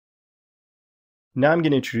Now I'm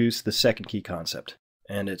going to introduce the second key concept,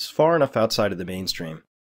 and it's far enough outside of the mainstream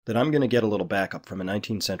that I'm going to get a little backup from a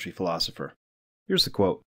 19th century philosopher. Here's the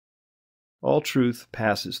quote: "All truth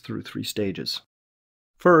passes through three stages.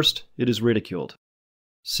 First, it is ridiculed.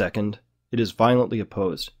 Second, it is violently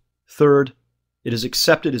opposed. Third, it is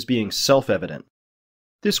accepted as being self-evident."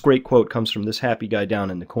 This great quote comes from this happy guy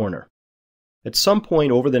down in the corner. At some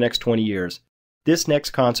point over the next 20 years, this next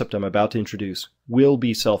concept I'm about to introduce will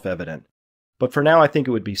be self-evident. But for now, I think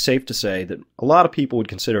it would be safe to say that a lot of people would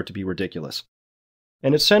consider it to be ridiculous.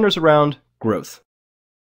 And it centers around growth.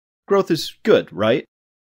 Growth is good, right?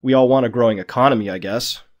 We all want a growing economy, I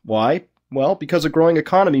guess. Why? Well, because a growing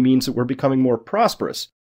economy means that we're becoming more prosperous.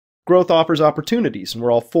 Growth offers opportunities, and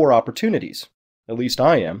we're all for opportunities. At least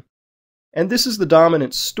I am. And this is the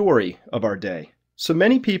dominant story of our day. So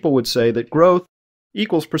many people would say that growth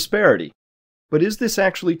equals prosperity. But is this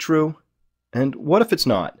actually true? And what if it's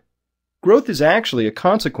not? Growth is actually a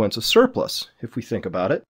consequence of surplus, if we think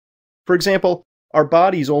about it. For example, our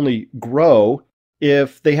bodies only grow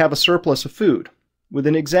if they have a surplus of food. With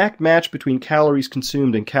an exact match between calories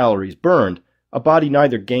consumed and calories burned, a body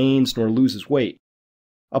neither gains nor loses weight.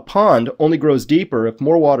 A pond only grows deeper if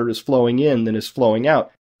more water is flowing in than is flowing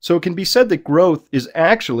out, so it can be said that growth is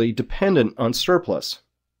actually dependent on surplus.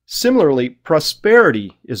 Similarly,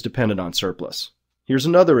 prosperity is dependent on surplus. Here's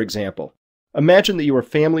another example. Imagine that you are a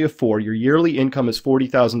family of four, your yearly income is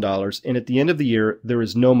 $40,000, and at the end of the year, there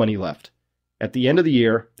is no money left. At the end of the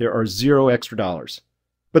year, there are $0 extra dollars.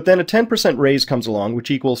 But then a 10% raise comes along,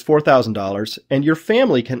 which equals $4,000, and your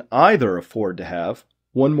family can either afford to have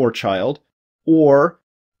one more child, or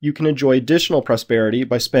you can enjoy additional prosperity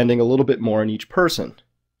by spending a little bit more on each person.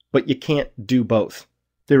 But you can't do both.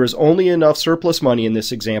 There is only enough surplus money in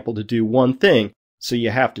this example to do one thing, so you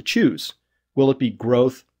have to choose. Will it be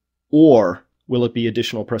growth, or will it be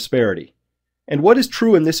additional prosperity? And what is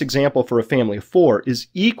true in this example for a family of four is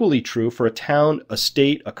equally true for a town, a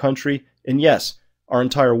state, a country, and yes, our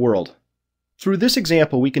entire world. Through this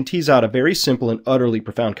example, we can tease out a very simple and utterly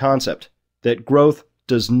profound concept, that growth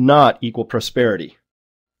does not equal prosperity.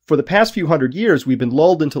 For the past few hundred years, we've been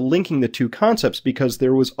lulled into linking the two concepts because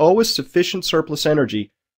there was always sufficient surplus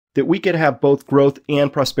energy that we could have both growth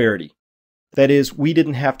and prosperity. That is, we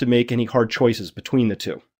didn't have to make any hard choices between the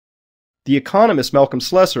two. The economist Malcolm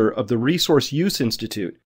Slessor of the Resource Use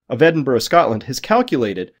Institute of Edinburgh, Scotland, has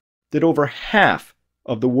calculated that over half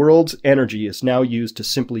of the world's energy is now used to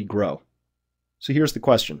simply grow. So here's the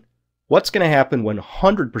question. What's going to happen when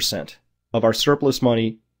 100% of our surplus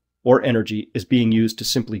money or energy is being used to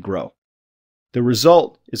simply grow? The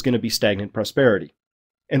result is going to be stagnant prosperity.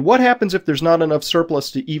 And what happens if there's not enough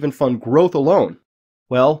surplus to even fund growth alone?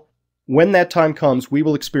 Well, when that time comes, we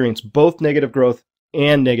will experience both negative growth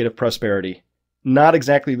and negative prosperity. Not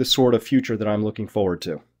exactly the sort of future that I'm looking forward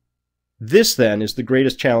to. This, then, is the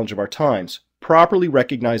greatest challenge of our times, properly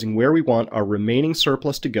recognizing where we want our remaining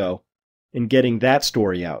surplus to go and getting that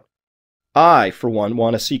story out. I, for one,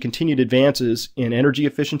 want to see continued advances in energy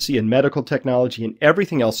efficiency and medical technology and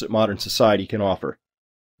everything else that modern society can offer.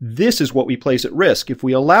 This is what we place at risk if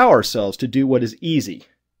we allow ourselves to do what is easy,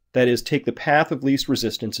 that is, take the path of least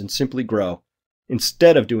resistance and simply grow,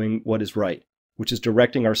 instead of doing what is right, which is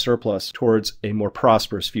directing our surplus towards a more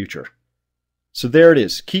prosperous future. So there it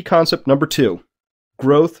is, key concept number 2.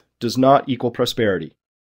 Growth does not equal prosperity.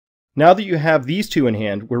 Now that you have these two in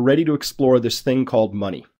hand, we're ready to explore this thing called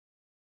money.